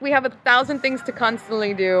We have 1,000 things to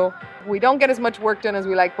constantly do. We don't get as much work done as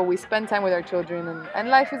we like, but we spend time with our children, and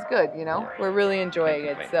life is good, you know? We're really enjoying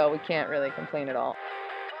it, so we can't really complain at all.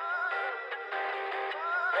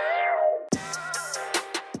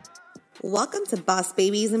 Welcome to Boss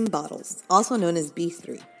Babies in Bottles, also known as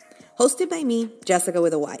B3. Hosted by me, Jessica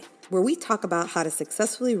with a Y, where we talk about how to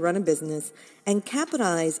successfully run a business and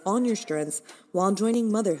capitalize on your strengths while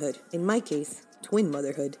joining motherhood, in my case, twin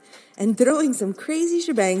motherhood, and throwing some crazy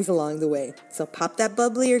shebangs along the way. So pop that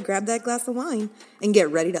bubbly or grab that glass of wine and get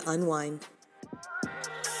ready to unwind.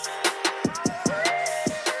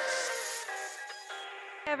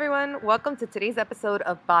 Hey everyone, welcome to today's episode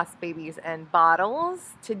of Boss Babies and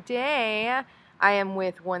Bottles. Today, I am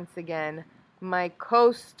with, once again, my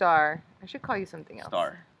co-star. I should call you something else.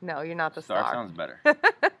 Star. No, you're not the star. Star sounds better.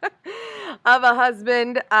 Of a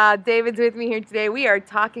husband. David's with me here today. We are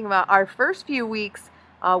talking about our first few weeks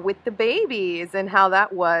with the babies and how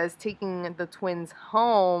that was, taking the twins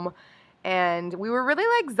home. And we were really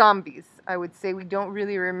like zombies. I would say we don't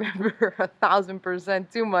really remember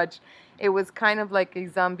 1,000% too much. It was kind of like a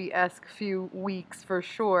zombie-esque few weeks for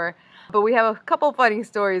sure. But we have a couple funny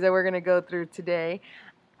stories that we're going to go through today.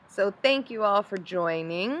 So thank you all for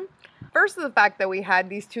joining. First, the fact that we had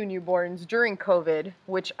these two newborns during COVID,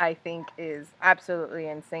 which I think is absolutely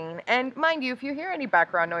insane. And mind you, if you hear any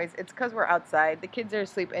background noise, it's because we're outside. The kids are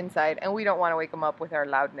asleep inside, and we don't want to wake them up with our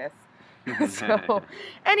loudness. So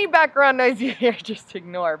any background noise you hear, just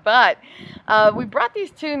ignore. But we brought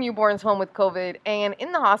these two newborns home with COVID, and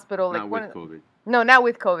in the hospital, Not with COVID. No, not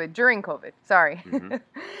with COVID. During COVID. Sorry. Mm-hmm.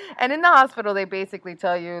 And in the hospital, they basically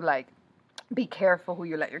tell you, like, be careful who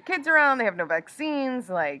you let your kids around. They have no vaccines.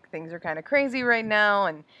 Like, things are kind of crazy right now.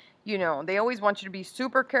 And, you know, they always want you to be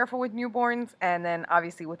super careful with newborns. And then,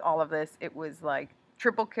 obviously, with all of this, it was, like,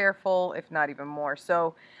 triple careful, if not even more.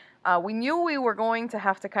 So we knew we were going to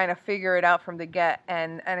have to kind of figure it out from the get.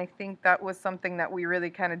 And I think that was something that we really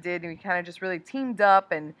kind of did. And we kind of just really teamed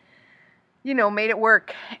up and, you know, made it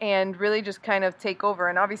work and really just kind of take over.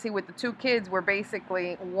 And obviously, with the two kids, we're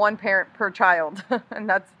basically one parent per child. And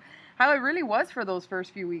that's how it really was for those first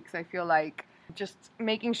few weeks. I feel like just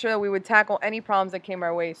making sure that we would tackle any problems that came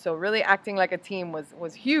our way. So really acting like a team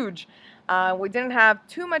was huge. We didn't have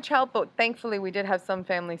too much help, but thankfully we did have some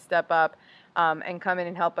families step up and come in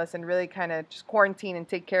and help us and really kind of just quarantine and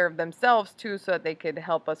take care of themselves too, so that they could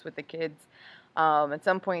help us with the kids at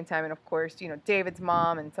some point in time. And of course, you know, David's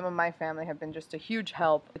mom and some of my family have been just a huge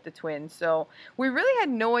help with the twins. So we really had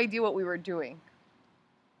no idea what we were doing,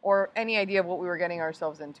 or any idea of what we were getting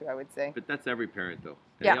ourselves into, I would say. But that's every parent, though.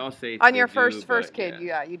 Yeah. They all say on your first kid,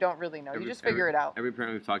 yeah, you don't really know. You just figure it out. Every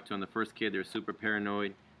parent we've talked to on the first kid, they're super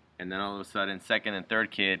paranoid. And then all of a sudden, second and third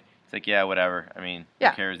kid, it's like, yeah, whatever. I mean, who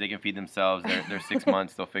cares? They can feed themselves. They're 6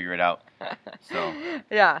 months. They'll figure it out. So.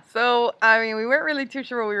 Yeah. So, I mean, we weren't really too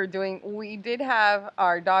sure what we were doing. We did have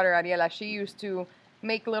our daughter, Ariela. She used to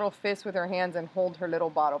make little fists with her hands and hold her little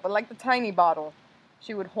bottle. But like the tiny bottle.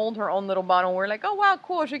 She would hold her own little bottle, and we're like, oh, wow,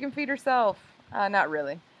 cool, she can feed herself. Not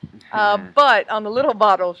really. But on the little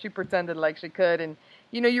bottle, she pretended like she could. And,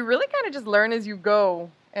 you know, you really kind of just learn as you go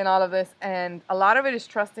in all of this. And a lot of it is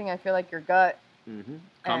trusting, I feel like, your gut. Mm-hmm.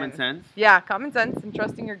 Common sense. Yeah, common sense and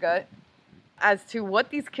trusting your gut as to what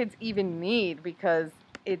these kids even need, because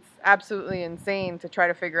it's absolutely insane to try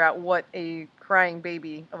to figure out what a crying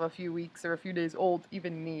baby of a few weeks or a few days old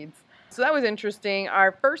even needs. So that was interesting.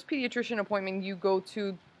 Our first pediatrician appointment, you go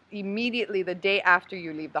to immediately the day after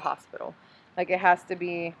you leave the hospital. Like, it has to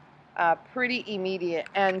be pretty immediate.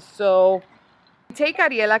 And so we take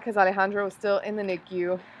Ariela, because Alejandro was still in the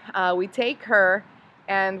NICU. We take her,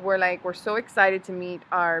 and we're so excited to meet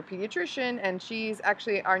our pediatrician. And she's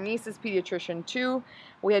actually our niece's pediatrician too.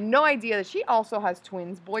 We had no idea that she also has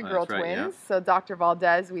twins, boy-girl twins. Yeah. So Dr.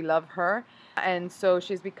 Valdez, we love her. And so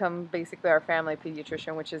she's become basically our family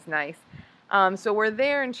pediatrician, which is nice. So we're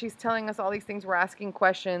there, and she's telling us all these things. We're asking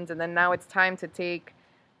questions, and then now it's time to take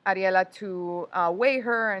Ariela to weigh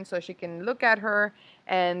her, and so she can look at her.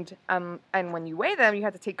 And when you weigh them, you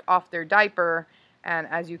have to take off their diaper. And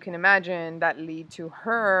as you can imagine, that lead to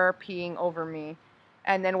her peeing over me.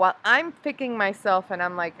 And then while I'm picking myself and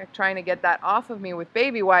I'm like trying to get that off of me with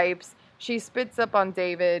baby wipes, she spits up on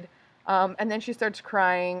David. And then she starts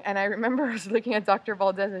crying. And I remember I was looking at Dr.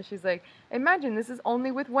 Valdez, and she's like, imagine this is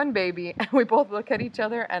only with one baby. And we both look at each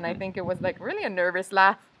other, and I think it was like really a nervous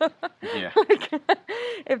laugh. Yeah. Like,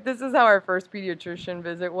 if this is how our first pediatrician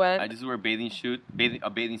visit went. I just wear a bathing suit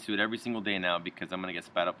every single day now, because I'm going to get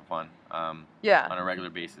spat up upon on a regular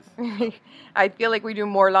basis. I feel like we do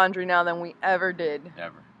more laundry now than we ever did.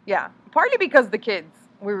 Ever. Yeah. Partly because the kids.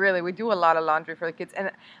 We do a lot of laundry for the kids.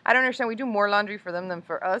 And I don't understand. We do more laundry for them than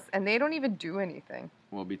for us. And they don't even do anything.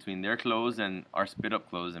 Well, between their clothes and our spit-up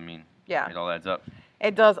clothes, I mean, yeah, it all adds up.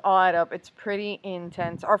 It does all add up. It's pretty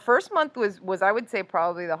intense. Our first month was I would say,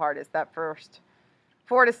 probably the hardest. That first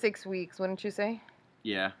 4 to 6 weeks, wouldn't you say?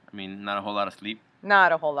 Yeah. I mean, not a whole lot of sleep.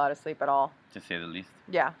 Not a whole lot of sleep at all. To say the least.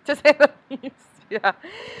 Yeah, to say the least. Yeah.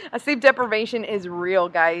 Sleep deprivation is real,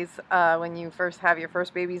 guys, when you first have your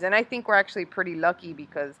first babies. And I think we're actually pretty lucky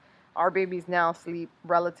because our babies now sleep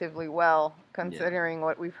relatively well, considering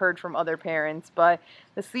what we've heard from other parents. But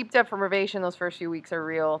the sleep deprivation those first few weeks are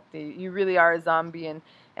real. You really are a zombie.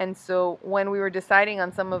 And so when we were deciding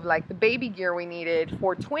on some of like the baby gear we needed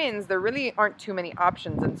for twins, there really aren't too many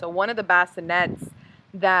options. And so one of the bassinets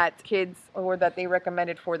that they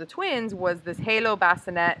recommended for the twins was this Halo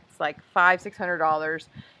bassinet. It's like $500-$600.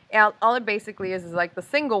 And all it basically is like the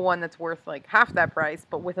single one that's worth like half that price,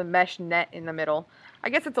 but with a mesh net in the middle. I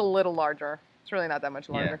guess it's a little larger. It's really not that much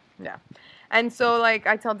larger. Yeah. And so like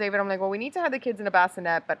I tell David, I'm like, well, we need to have the kids in a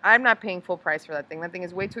bassinet, but I'm not paying full price for that thing. That thing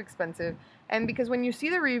is way too expensive. And because when you see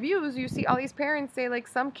the reviews, you see all these parents say like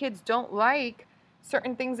some kids don't like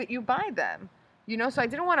certain things that you buy them. You know, so I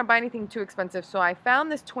didn't want to buy anything too expensive. So I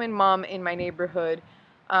found this twin mom in my neighborhood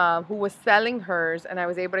who was selling hers, and I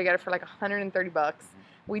was able to get it for like $130.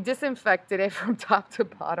 We disinfected it from top to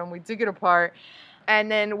bottom. We took it apart,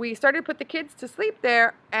 and then we started to put the kids to sleep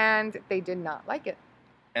there, and they did not like it.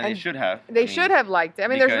 And they should have. They should have liked it. I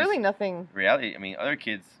mean, there's really nothing. Reality, I mean, other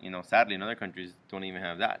kids, you know, sadly in other countries don't even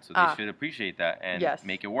have that. So they should appreciate that and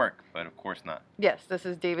make it work. But of course not. Yes, this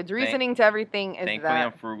is David's reasoning to everything. Thankfully,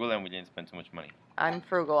 I'm frugal and we didn't spend too much money. I'm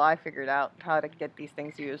frugal. I figured out how to get these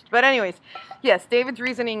things used. But anyways, yes, David's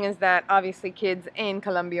reasoning is that obviously kids in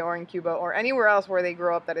Colombia or in Cuba or anywhere else where they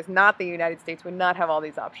grow up that is not the United States would not have all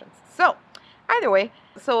these options. So either way,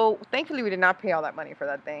 so thankfully we did not pay all that money for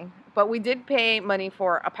that thing. But we did pay money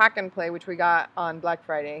for a pack and play, which we got on Black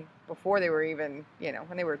Friday before they were even, you know,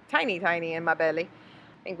 when they were tiny in my belly.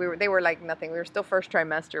 I think they were like nothing. We were still first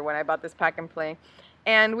trimester when I bought this pack and play.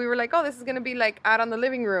 And we were like, oh, this is going to be like out on the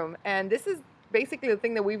living room. And this is basically the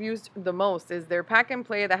thing that we've used the most is their pack and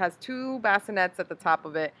play that has 2 bassinets at the top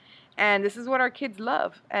of it. And this is what our kids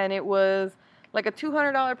love. And it was like a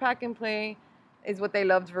 $200 pack and play is what they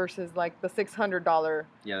loved versus like the $600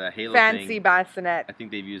 the Halo fancy thing, bassinet. I think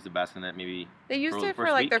they've used the bassinet maybe. They used it for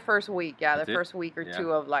like their first week. Yeah, their first week or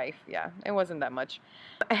two of life. Yeah, it wasn't that much.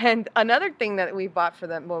 And another thing that we bought for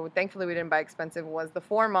them, well, thankfully we didn't buy expensive, was the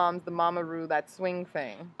 4 Moms, the Mamaroo, that swing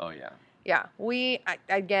thing. Oh, yeah. Yeah,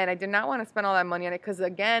 I did not want to spend all that money on it because,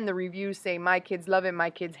 again, the reviews say my kids love it, my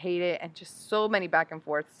kids hate it, and just so many back and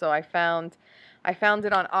forth. So I found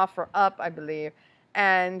it on OfferUp, I believe,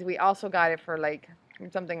 and we also got it for like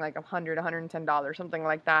something like $110, something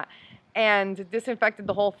like that, and disinfected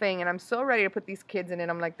the whole thing. And I'm so ready to put these kids in it.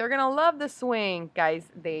 I'm like, they're gonna love the swing, guys.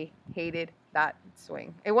 They hated that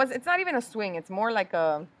swing. It's not even a swing. It's more like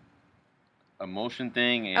a motion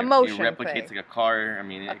thing. It replicates thing. Like a car. I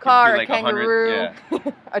mean, a car, a kangaroo,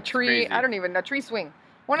 a tree. A tree swing.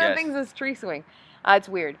 One of the things is tree swing. It's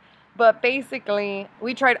weird. But basically,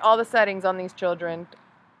 we tried all the settings on these children,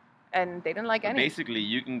 and they didn't like any. Basically,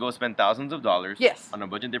 you can go spend thousands of dollars on a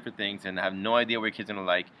bunch of different things and have no idea what your kid's going to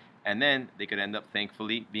like. And then they could end up,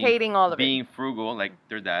 thankfully, hating all of being frugal, like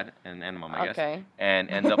their dad and mom, I guess. And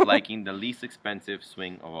end up liking the least expensive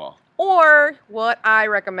swing of all. Or what I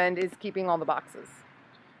recommend is keeping all the boxes.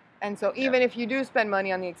 And so even if you do spend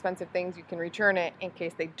money on the expensive things, you can return it in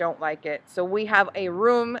case they don't like it. So we have a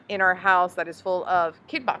room in our house that is full of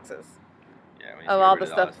kid boxes. Yeah, of all the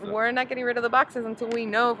stuff. We're not getting rid of the boxes until we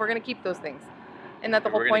know if we're going to keep those things. Isn't that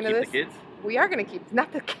the whole point of this? The kids? We are going to keep,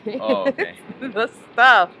 not the kids. Oh, okay. The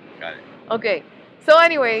stuff. Got it. Okay. So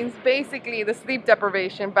anyways, basically the sleep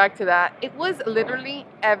deprivation, back to that, it was literally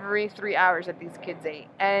every 3 hours that these kids ate.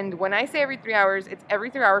 And when I say every 3 hours, it's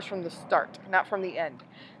every 3 hours from the start, not from the end.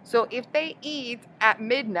 So if they eat at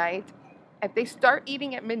midnight, if they start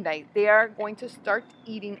eating at midnight, they are going to start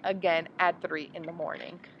eating again at 3 in the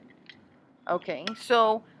morning. Okay,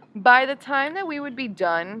 so by the time that we would be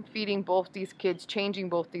done feeding both these kids, changing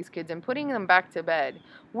both these kids, and putting them back to bed,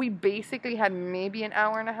 we basically had maybe an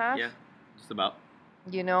hour and a half. Yeah, just about.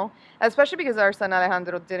 You know, especially because our son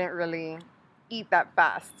Alejandro didn't really eat that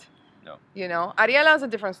fast. No. You know, Ariela was a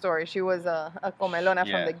different story. She was a comelona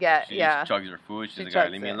from the get. She chugs her food. She's like,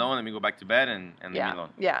 leave me alone. Let me go back to bed and leave me alone.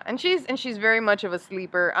 Yeah, and she's very much of a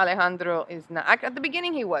sleeper. Alejandro is not. At the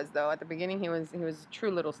beginning he was, though. At the beginning he was a true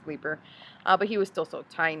little sleeper, but he was still so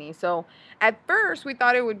tiny. So at first we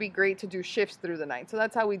thought it would be great to do shifts through the night. So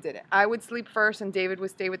that's how we did it. I would sleep first, and David would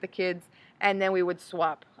stay with the kids, and then we would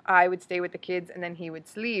swap. I would stay with the kids, and then he would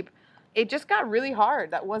sleep. It just got really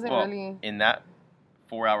hard. That wasn't really... In that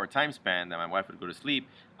 4-hour time span that my wife would go to sleep,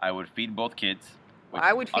 I would feed both kids.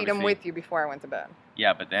 I would feed them with you before I went to bed.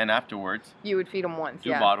 Yeah, but then afterwards... You would feed them once,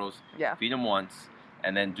 do bottles, yeah. Feed them once,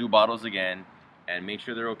 and then do bottles again, and make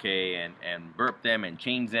sure they're okay, and burp them, and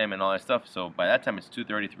change them, and all that stuff. So by that time, it's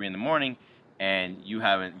 2:33 in the morning, and you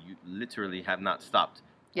literally have not stopped.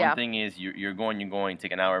 Yeah. One thing is, you're going,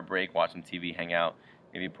 take an hour break, watch some TV, hang out,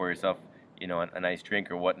 maybe pour yourself, a nice drink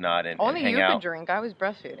or whatnot, and Only hang you out. could drink. I was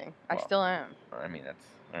breastfeeding. Well, I still am. I mean, that's...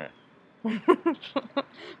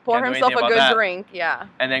 Pour himself a good drink, yeah.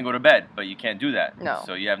 And then go to bed, but you can't do that. No.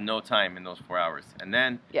 So you have no time in those 4 hours. And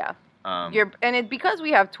then... Yeah. Because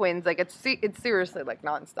we have twins, like it's seriously like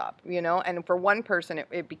nonstop, and for one person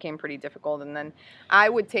it became pretty difficult, and then I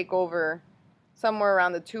would take over somewhere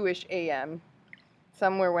around the 2-ish a.m.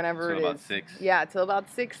 somewhere whenever it is. About 6. Yeah, till about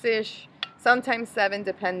 6-ish, sometimes 7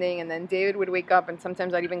 depending, and then David would wake up, and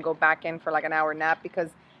sometimes I'd even go back in for like an hour nap because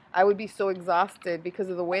I would be so exhausted because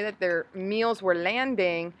of the way that their meals were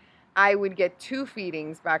landing. I would get 2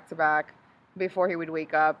 feedings back to back before he would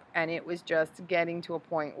wake up, and it was just getting to a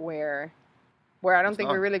point where I don't think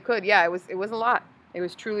we really could. Yeah, it was a lot. It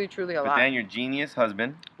was truly, truly a lot. But then your genius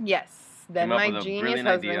husband. Yes. Then my genius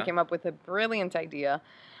husband came up with a brilliant idea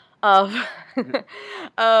of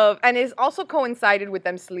and it's also coincided with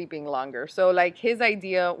them sleeping longer. So like his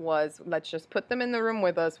idea was, let's just put them in the room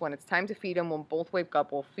with us. When it's time to feed them, we'll both wake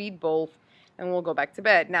up, we'll feed both, and we'll go back to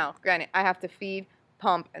bed. Now, granted, I have to feed,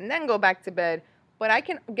 pump, and then go back to bed. But I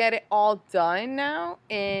can get it all done now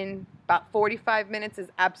in about 45 minutes is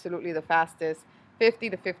absolutely the fastest.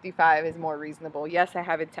 50 to 55 is more reasonable. Yes, I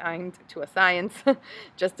have it timed to a science.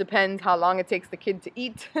 Just depends how long it takes the kid to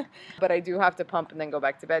eat. But I do have to pump and then go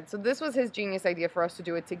back to bed. So this was his genius idea for us to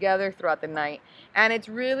do it together throughout the night. And it's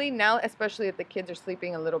really now, especially if the kids are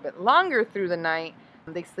sleeping a little bit longer through the night,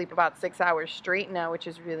 they sleep about 6 hours straight now, which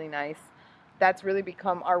is really nice. That's really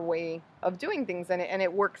become our way of doing things, and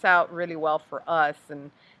it works out really well for us.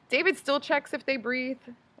 And David still checks if they breathe,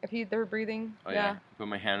 if they're breathing. Oh yeah. Put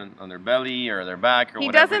my hand on their belly or their back or he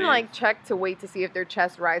whatever. He doesn't check to wait to see if their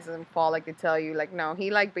chest rises and fall like they tell you. No,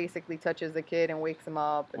 he basically touches the kid and wakes him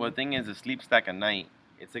up. Well, the thing is, a sleep sack at night,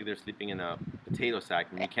 it's like they're sleeping in a potato sack,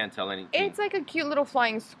 and you can't tell anything. It's like a cute little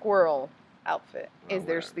flying squirrel outfit is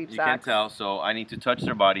their sleep sack. You can't tell, so I need to touch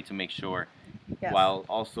their body to make sure. Yes. While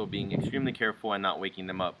also being extremely careful and not waking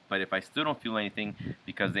them up. But if I still don't feel anything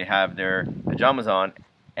because they have their pajamas on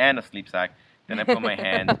and a sleep sack, then I put my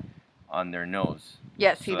hand on their nose.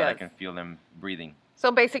 Yes, he does. So that I can feel them breathing.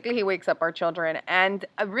 So basically he wakes up our children, and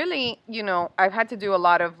really, I've had to do a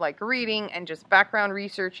lot of reading and just background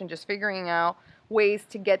research and just figuring out ways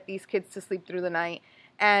to get these kids to sleep through the night.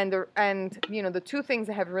 And the 2 things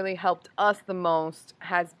that have really helped us the most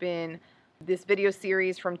has been this video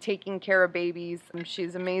series from Taking Care of Babies.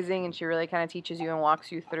 She's amazing, and she really kind of teaches you and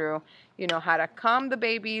walks you through, how to calm the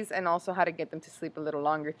babies and also how to get them to sleep a little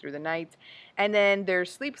longer through the night. And then their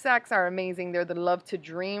sleep sacks are amazing. They're the Love to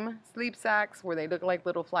Dream sleep sacks, where they look like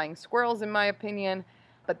little flying squirrels, in my opinion.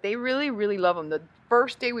 But they really, really love them. The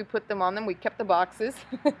first day we put them on them, we kept the boxes,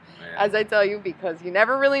 as I tell you, because you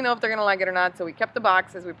never really know if they're going to like it or not. So we kept the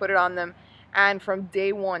boxes, we put it on them, and from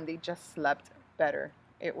day 1, they just slept better.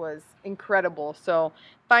 It was incredible. So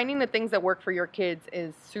finding the things that work for your kids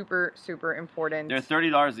is super, super important. They're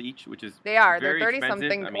 $30 each, which is They're very 30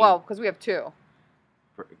 expensive. something. Well, because we have 2.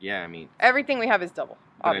 Everything we have is double,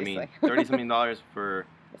 obviously. $30-something for...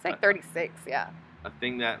 It's like 36, yeah. A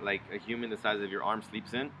thing that a human the size of your arm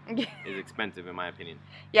sleeps in is expensive, in my opinion.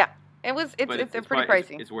 Yeah. It's pretty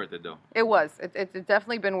pricey. It's worth it, though. It was. It's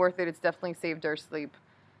definitely been worth it. It's definitely saved our sleep.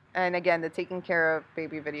 And again, the Taking Care of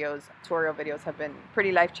Baby videos, tutorial videos, have been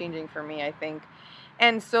pretty life-changing for me, I think.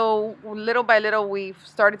 And so little by little, we've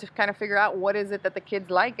started to kind of figure out what is it that the kids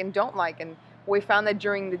like and don't like. And we found that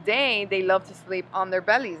during the day, they love to sleep on their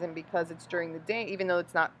bellies. And because it's during the day, even though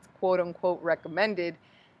it's not quote-unquote recommended,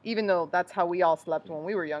 even though that's how we all slept when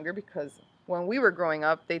we were younger, because when we were growing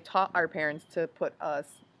up, they taught our parents to put us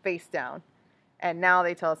face down. And now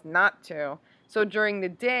they tell us not to. So during the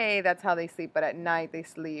day, that's how they sleep, but at night they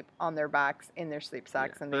sleep on their backs in their sleep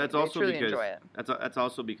sacks, and they truly enjoy it. That's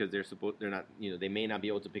also because they're not, they may not be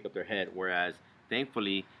able to pick up their head. Whereas,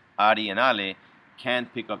 thankfully, Ari and Ale can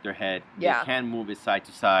pick up their head. Yeah. They can move it side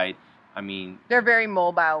to side. I mean, they're very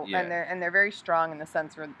mobile, and they're very strong in the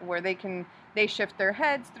sense where they shift their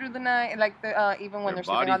heads through the night, even when they're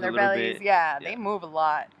sleeping on their bellies. Yeah, they move a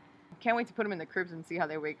lot. Can't wait to put them in the cribs and see how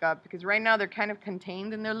they wake up, because right now they're kind of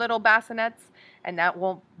contained in their little bassinets, and that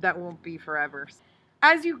won't be forever.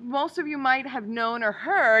 as most of you might have known or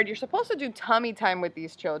heard, you're supposed to do tummy time with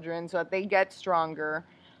these children so that they get stronger.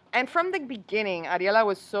 And from the beginning, Ariela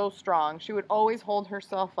was so strong. She would always hold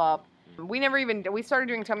herself up. We started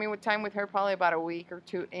doing tummy time with her probably about a week or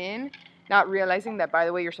two in, not realizing that, by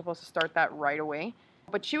the way, you're supposed to start that right away.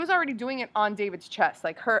 But she was already doing it on David's chest.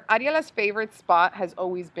 Like, Ariela's favorite spot has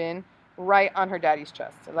always been right on her daddy's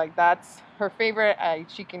chest. Like, that's her favorite.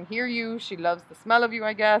 She can hear you. She loves the smell of you,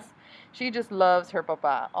 I guess. She just loves her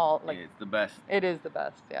papa. It's the best. It is the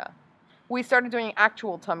best, yeah. We started doing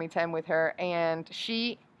actual tummy time with her, and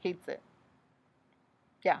she hates it.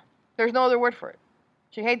 Yeah. There's no other word for it.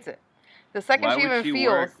 She hates it. The second she even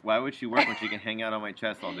feels... Why would she work when she can hang out on my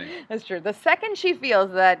chest all day? That's true. The second she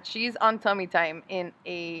feels that she's on tummy time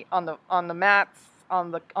on the mats,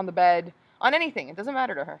 on the bed, on anything, it doesn't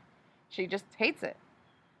matter to her. She just hates it,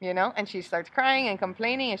 and she starts crying and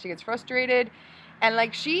complaining, and she gets frustrated. And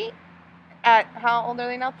like, at how old are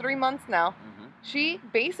they now? 3 months now. Mm-hmm. She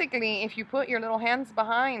basically, if you put your little hands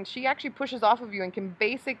behind, she actually pushes off of you and can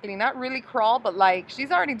basically not really crawl, but like, she's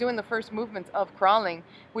already doing the first movements of crawling,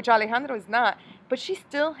 which Alejandro is not. But she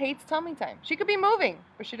still hates tummy time. She could be moving,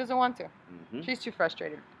 but she doesn't want to. Mm-hmm. She's too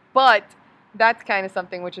frustrated. But that's kind of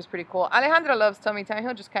something which is pretty cool. Alejandro loves tummy time.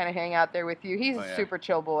 He'll just kind of hang out there with you. He's a super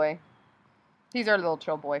chill boy. He's our little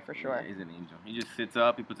chill boy for sure. Yeah, he's an angel. He just sits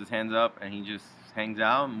up, he puts his hands up, and he just hangs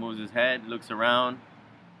out, moves his head, looks around,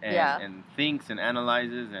 and thinks and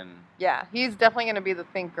analyzes. And yeah, he's definitely going to be the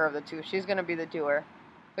thinker of the two. She's going to be the doer.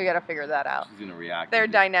 We got to figure that out. She's going to react. Their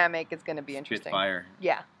dynamic is going to be interesting. Fire.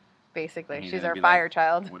 Yeah, basically. She's our fire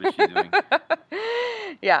child. What is she doing?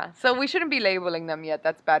 Yeah, so we shouldn't be labeling them yet.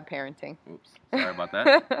 That's bad parenting. Oops, sorry about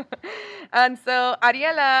that. And so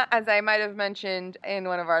Ariela, as I might have mentioned in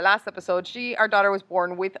one of our last episodes, our daughter was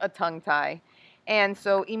born with a tongue tie. And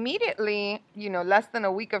so immediately, less than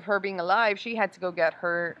a week of her being alive, she had to go get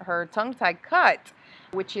her tongue tie cut,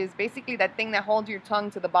 which is basically that thing that holds your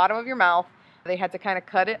tongue to the bottom of your mouth. They had to kind of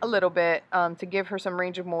cut it a little bit to give her some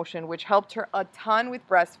range of motion, which helped her a ton with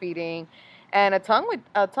breastfeeding. And a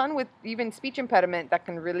ton with even speech impediment that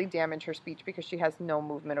can really damage her speech because she has no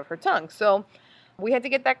movement of her tongue. So we had to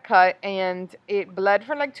get that cut, and it bled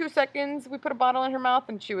for like 2 seconds. We put a bottle in her mouth,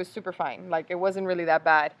 and she was super fine. Like, it wasn't really that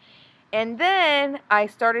bad. And then I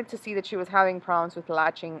started to see that she was having problems with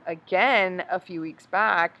latching again a few weeks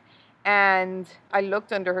back. And I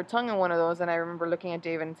looked under her tongue in one of those, and I remember looking at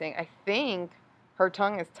David and saying, I think her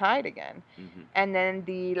tongue is tied again. Mm-hmm. And then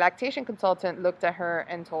the lactation consultant looked at her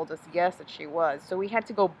and told us, yes, that she was. So we had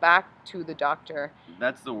to go back to the doctor.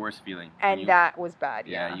 That's the worst feeling. And that was bad,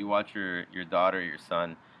 yeah. You watch your daughter, your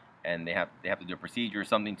son, and they have to do a procedure or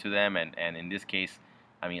something to them. And in this case,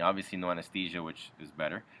 I mean, obviously no anesthesia, which is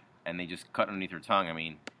better. And they just cut underneath her tongue. I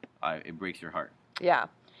mean, it breaks your heart. Yeah.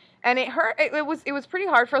 And it hurt. It was pretty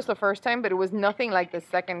hard for us the first time, but it was nothing like the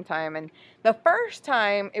second time. And the first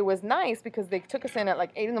time, it was nice because they took us in at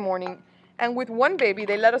like 8 in the morning. And with one baby,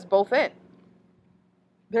 they let us both in.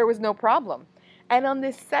 There was no problem. And on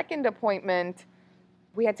this second appointment,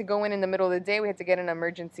 we had to go in the middle of the day. We had to get an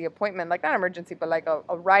emergency appointment. Like, not emergency, but like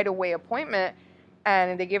a right-away appointment.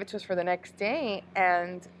 And they gave it to us for the next day.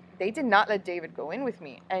 And they did not let David go in with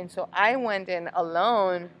me. And so I went in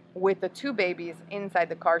alone with the 2 babies inside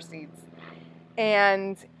the car seats.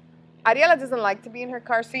 And Ariela doesn't like to be in her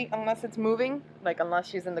car seat unless it's moving, like unless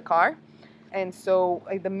she's in the car. And so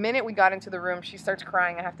the minute we got into the room, she starts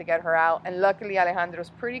crying. I have to get her out. And luckily, Alejandro's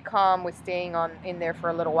pretty calm with staying in there for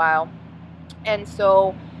a little while. And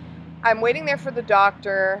so I'm waiting there for the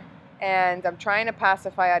doctor, and I'm trying to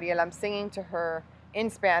pacify Ariela. I'm singing to her in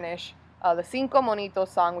Spanish, the Cinco Monitos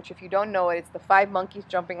song, which if you don't know it, it's the 5 monkeys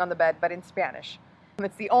jumping on the bed, but in Spanish.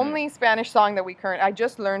 It's the only Spanish song that I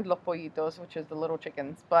just learned Los Pollitos, which is the little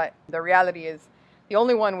chickens, but the reality is the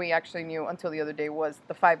only one we actually knew until the other day was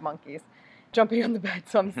the 5 monkeys jumping on the bed.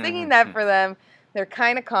 So I'm singing that for them. They're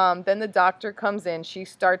kind of calm. Then the doctor comes in. She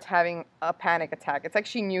starts having a panic attack. It's like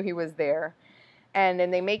she knew he was there. And then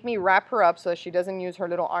they make me wrap her up so that she doesn't use her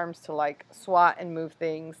little arms to like swat and move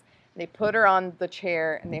things. They put her on the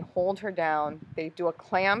chair and they hold her down. They do a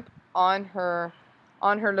clamp on her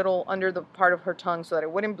little, under the part of her tongue so that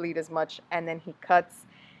it wouldn't bleed as much. And then he cuts.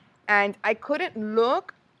 And I couldn't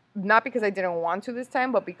look, not because I didn't want to this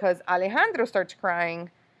time, but because Alejandro starts crying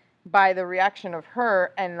by the reaction of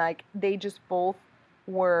her. And like, they just both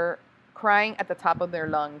were crying at the top of their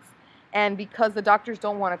lungs. And because the doctors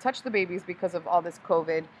don't want to touch the babies because of all this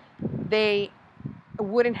COVID, they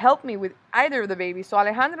wouldn't help me with either of the babies. So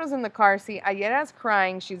Alejandro's in the car seat. Ayera's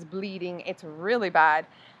crying. She's bleeding. It's really bad.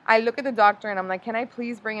 I look at the doctor and I'm like, can I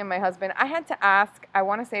please bring in my husband? I had to ask, I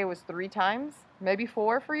want to say it was 3 times, maybe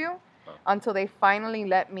 4 for you. until they finally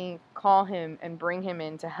let me call him and bring him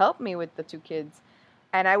in to help me with the 2 kids.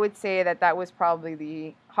 And I would say that was probably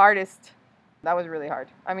the hardest. That was really hard.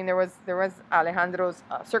 I mean, there was Alejandro's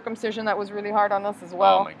circumcision that was really hard on us as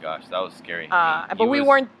well. Oh my gosh, that was scary. But we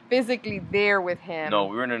weren't physically there with him. No,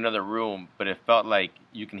 we were in another room, but it felt like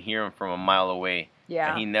you can hear him from a mile away.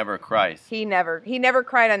 Yeah. And he never cries. He never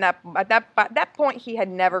cried at that point. He had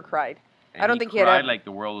never cried. And I don't think he cried had ever, like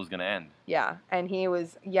the world was gonna end. Yeah, and he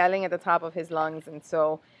was yelling at the top of his lungs, and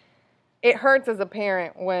so it hurts as a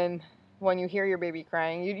parent when you hear your baby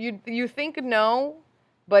crying. You think no,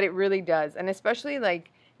 but it really does, and especially like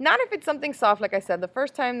not if it's something soft. Like I said, the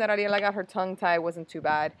first time that Ariela got her tongue tied wasn't too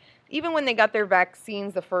bad. Even when they got their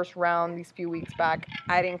vaccines the first round these few weeks back,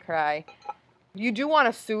 I didn't cry. You do want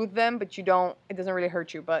to soothe them, but you don't. It doesn't really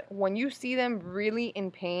hurt you. But when you see them really in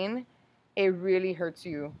pain, it really hurts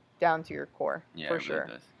you down to your core, for sure.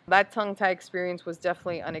 Really does. That tongue tie experience was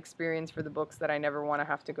definitely an experience for the books that I never want to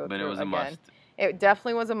have to go through But it was again. a must. It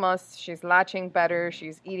definitely was a must. She's latching better.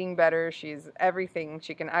 She's eating better. She's everything.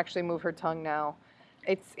 She can actually move her tongue now.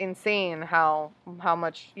 It's insane how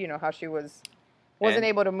much, how she wasn't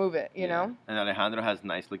able to move it, you know? And Alejandro has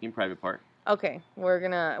nice looking private part. Okay,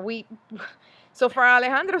 so for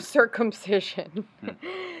Alejandro's circumcision,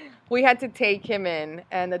 we had to take him in,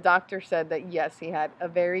 and the doctor said that, yes, he had a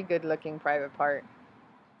very good-looking private part.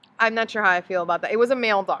 I'm not sure how I feel about that. It was a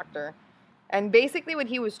male doctor, and basically what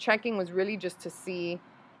he was checking was really just to see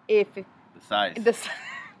if... The size.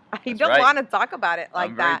 I don't want to talk about it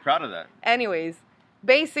like that. I'm very proud of that. Anyways,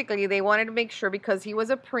 basically, they wanted to make sure, because he was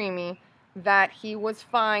a preemie, that he was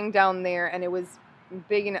fine down there, and it was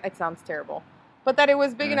big enough... It sounds terrible. But that it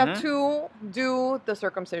was big enough to do the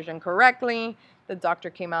circumcision correctly. The doctor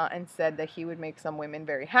came out and said that he would make some women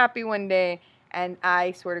very happy one day. And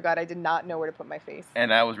I swear to God, I did not know where to put my face.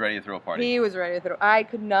 And I was ready to throw a party. He was ready to throw. I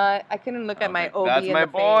couldn't look at my OB That's in my the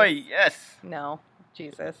boy, face. yes. No,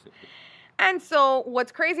 Jesus. And so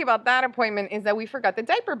what's crazy about that appointment is that we forgot the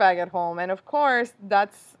diaper bag at home. And of course,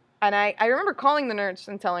 and I remember calling the nurse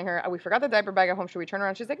and telling her, we forgot the diaper bag at home. Should we turn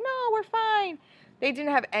around? She's like, no, we're fine. They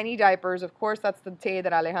didn't have any diapers. Of course, that's the day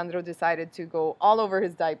that Alejandro decided to go all over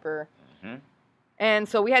his diaper. Mm-hmm. And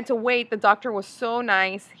so we had to wait. The doctor was so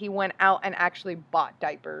nice. He went out and actually bought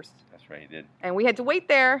diapers. That's right, he did. And we had to wait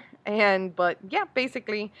there. But yeah,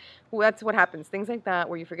 basically, that's what happens. Things like that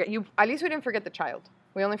where you forget. At least we didn't forget the child.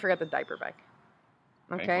 We only forgot the diaper bag.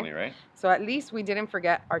 Okay. Thankfully, right? So at least we didn't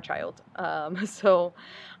forget our child. So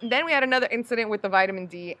then we had another incident with the vitamin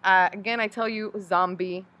D. Again, I tell you,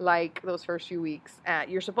 zombie like those first few weeks.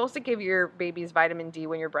 You're supposed to give your babies vitamin D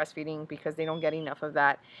when you're breastfeeding because they don't get enough of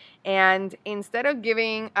that. And instead of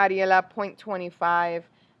giving Ariela 0.25,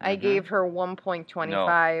 I gave her 1.25. No,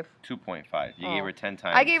 2.5. You gave her 10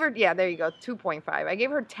 times. I gave her, there you go, 2.5. I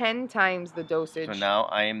gave her 10 times the dosage. So now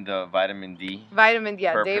I am the vitamin D.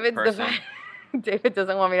 David's person. David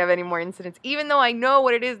doesn't want me to have any more incidents, even though I know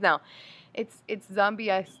what it is now. It's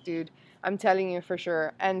zombie-esque, dude. I'm telling you for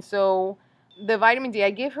sure. And so the vitamin D,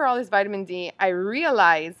 I gave her all this vitamin D.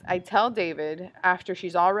 I tell David after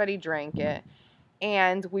she's already drank it,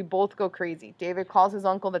 and we both go crazy. David calls his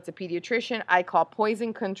uncle that's a pediatrician. I call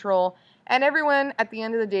poison control. And everyone at the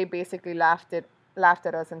end of the day basically laughed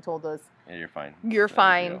at us and told us, yeah, you're fine. You're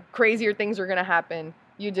fine. Crazier things are going to happen.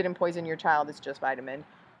 You didn't poison your child. It's just vitamin.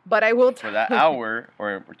 But I will for that hour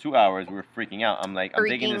or 2 hours, we were freaking out. I'm like, I'm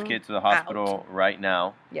taking this kid to the hospital right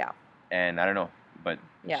now. Yeah. And I don't know, but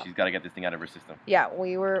she's got to get this thing out of her system. Yeah,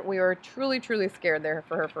 we were truly, truly scared there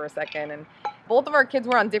for her for a second. And both of our kids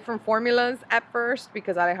were on different formulas at first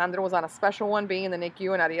because Alejandro was on a special one being in the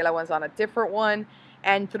NICU and Ariela was on a different one.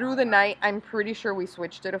 And through the night, I'm pretty sure we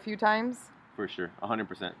switched it a few times. For sure,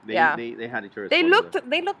 100%. They had each other. They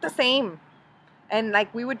looked the same. And,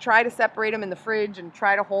 we would try to separate them in the fridge and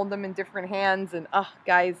try to hold them in different hands. And,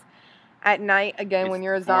 guys, at night, again, when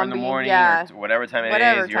you're a zombie. 4 in the morning or whatever time it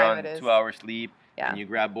is, you're on 2 hours sleep. Yeah. And you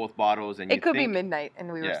grab both bottles. And it could be midnight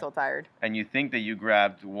and we were still tired. And you think that you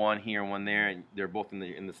grabbed one here, one there, and they're both in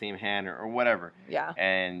the same hand or whatever. Yeah.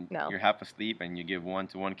 And you're half asleep and you give one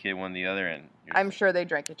to one kid, one to the other. And I'm sure they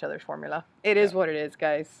drank each other's formula. It is what it is,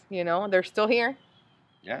 guys. They're still here.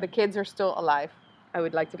 Yeah. The kids are still alive. I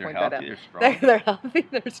would like to point that out. They're strong. They're healthy,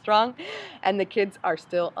 they're strong, and the kids are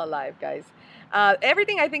still alive, guys.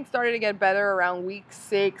 Everything, I think, started to get better around week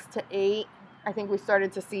 6 to 8. I think we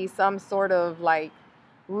started to see some sort of,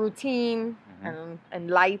 routine and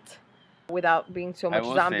light without being so much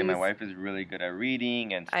zombies. I will say my wife is really good at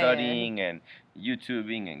reading and studying and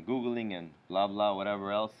YouTubing and Googling and blah, blah,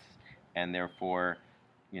 whatever else. And therefore,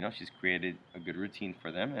 she's created a good routine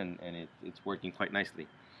for them, and it's working quite nicely.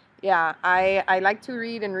 Yeah, I like to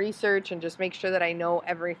read and research and just make sure that I know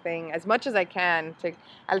everything as much as I can.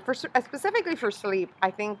 Specifically for sleep,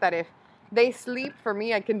 I think that if they sleep, for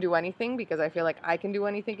me, I can do anything because I feel like I can do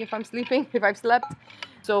anything if I'm sleeping, if I've slept.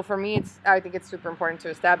 So for me, I think it's super important to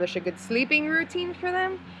establish a good sleeping routine for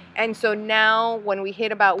them. And so now when we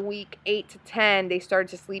hit about week 8 to 10, they started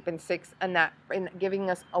to sleep in 6 and giving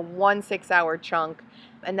us a 1 6-hour chunk.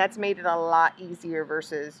 And that's made it a lot easier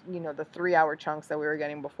versus, the 3-hour chunks that we were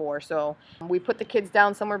getting before. So we put the kids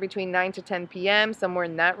down somewhere between 9 to 10 p.m., somewhere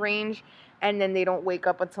in that range. And then they don't wake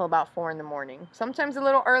up until about 4 in the morning. Sometimes a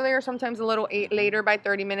little earlier, sometimes a little later by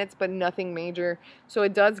 30 minutes, but nothing major. So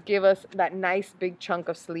it does give us that nice big chunk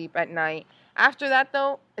of sleep at night. After that,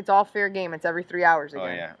 though, it's all fair game. It's every 3 hours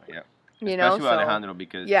again. Oh, yeah. Especially Alejandro,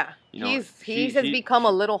 because he has become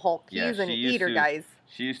a little Hulk. Yeah, He's an eater, guys.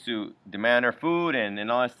 She used to demand her food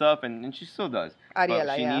and all that stuff, and she still does. Ariela,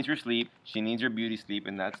 but she needs her sleep. She needs her beauty sleep,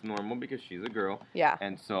 and that's normal because she's a girl. Yeah.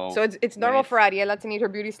 And so it's normal for Ariela to need her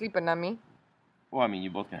beauty sleep, but not me. Well, I mean,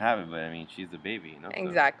 you both can have it, but I mean, she's the baby, So.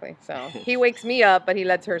 Exactly. So he wakes me up, but he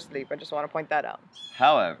lets her sleep. I just want to point that out.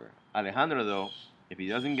 However, Alejandro, though, if he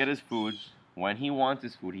doesn't get his food when he wants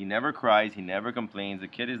his food, he never cries, he never complains. The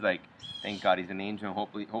kid is like, thank God, he's an angel, and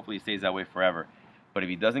hopefully he stays that way forever. But if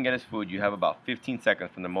he doesn't get his food, you have about 15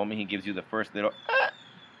 seconds from the moment he gives you the first little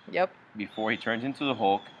Yep. Before he turns into the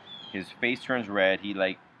Hulk. His face turns red.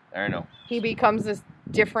 I don't know. He becomes this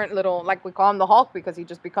different little, like we call him the Hulk because he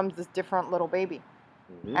just becomes this different little baby.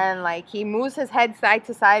 Mm-hmm. And he moves his head side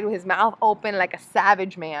to side with his mouth open like a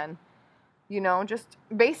savage man. Just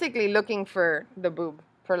basically looking for the boob,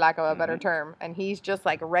 for lack of a better term. And he's just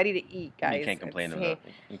ready to eat, guys. You can't complain about it.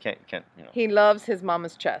 You can't. He loves his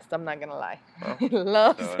mama's chest. I'm not gonna lie. Well, he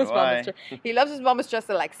loves his mama's chest. He loves his mama's chest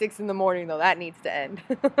at 6 in the morning, though. That needs to end.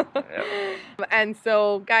 Yep. And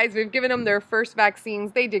so, guys, we've given them their first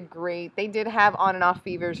vaccines. They did great. They did have on and off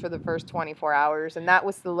fevers for the first 24 hours, and that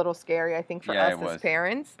was a little scary, I think, for us as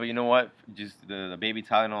parents. But you know what? Just the baby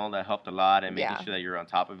Tylenol, that helped a lot, and making sure that you're on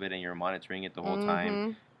top of it and you're monitoring it the whole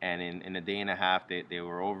time. And in a day and a half, they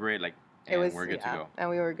were over it. We're good to go. And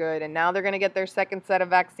we were good. And now they're going to get their second set of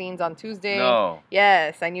vaccines on Tuesday. No.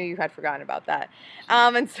 Yes, I knew you had forgotten about that.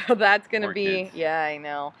 And so that's going to be, kids. Yeah, I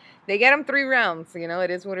know. They get them 3 rounds.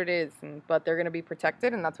 It is what it is. But they're going to be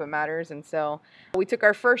protected, and that's what matters. And so we took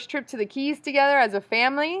our first trip to the Keys together as a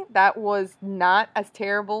family. That was not as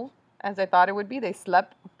terrible as I thought it would be. They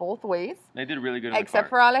slept both ways. They did really good. Except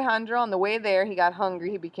for Alejandro. On the way there, he got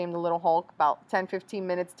hungry. He became the little Hulk about 10-15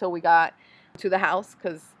 minutes till we got to the house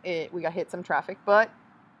because we got hit some traffic. But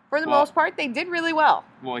for the most part, they did really well.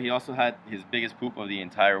 Well, he also had his biggest poop of the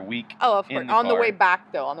entire week. Oh, of course. On the way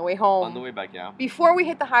back, though. On the way home. On the way back, yeah. Before we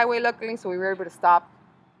hit the highway, luckily, so we were able to stop,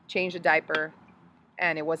 change the diaper,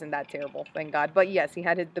 and it wasn't that terrible, thank God. But yes, he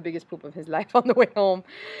had the biggest poop of his life on the way home.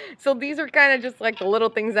 So these are kind of just the little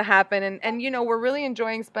things that happen. And we're really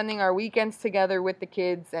enjoying spending our weekends together with the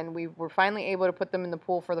kids. And we were finally able to put them in the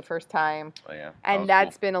pool for the first time. Oh, yeah. And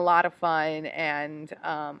that's been a lot of fun. And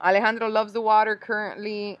Alejandro loves the water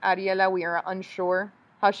currently. Ariela, we are unsure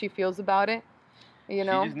how she feels about it. She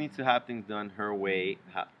just needs to have things done her way,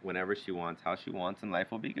 whenever she wants, how she wants, and life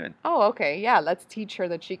will be good. Oh, okay. Yeah, let's teach her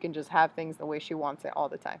that she can just have things the way she wants it all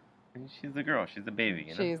the time. She's the girl. She's the baby,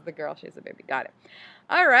 She's the girl. She's the baby. Got it.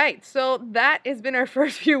 All right. So that has been our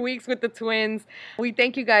first few weeks with the twins. We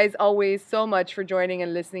thank you guys always so much for joining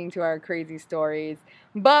and listening to our crazy stories.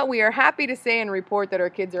 But we are happy to say and report that our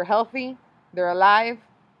kids are healthy, they're alive,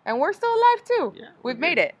 and we're still alive too. Yeah, we've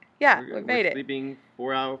made it. Yeah, we've made it. Sleeping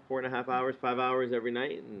 4.5 hours, 5 hours every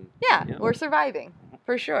night. And, we're surviving,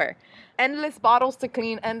 for sure. Endless bottles to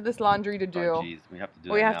clean, endless laundry to do. Oh, jeez, we have to do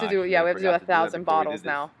that. We have to do, we have to do 1,000 bottles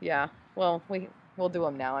now. Yeah, well, we'll do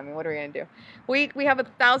them now. I mean, what are we going to do? We have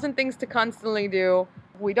 1,000 things to constantly do.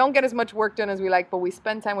 We don't get as much work done as we like, but we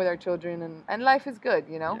spend time with our children, and life is good,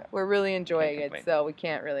 Yeah. We're really enjoying it, so we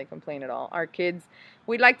can't really complain at all. Our kids,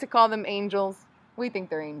 we'd like to call them angels. We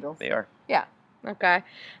think they're angels. They are. Yeah. Okay.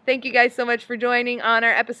 Thank you guys so much for joining on our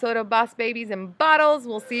episode of Boss Babies and Bottles.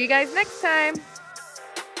 We'll see you guys next time.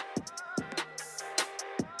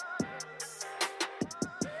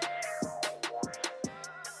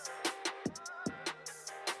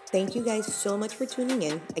 Thank you guys so much for tuning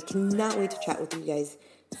in. I cannot wait to chat with you guys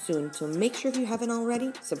soon. So make sure if you haven't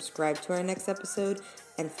already, subscribe to our next episode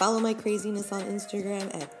and follow my craziness on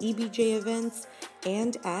Instagram at EBJ Events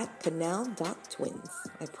and at canal.twins.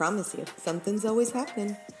 I promise you, something's always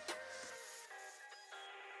happening.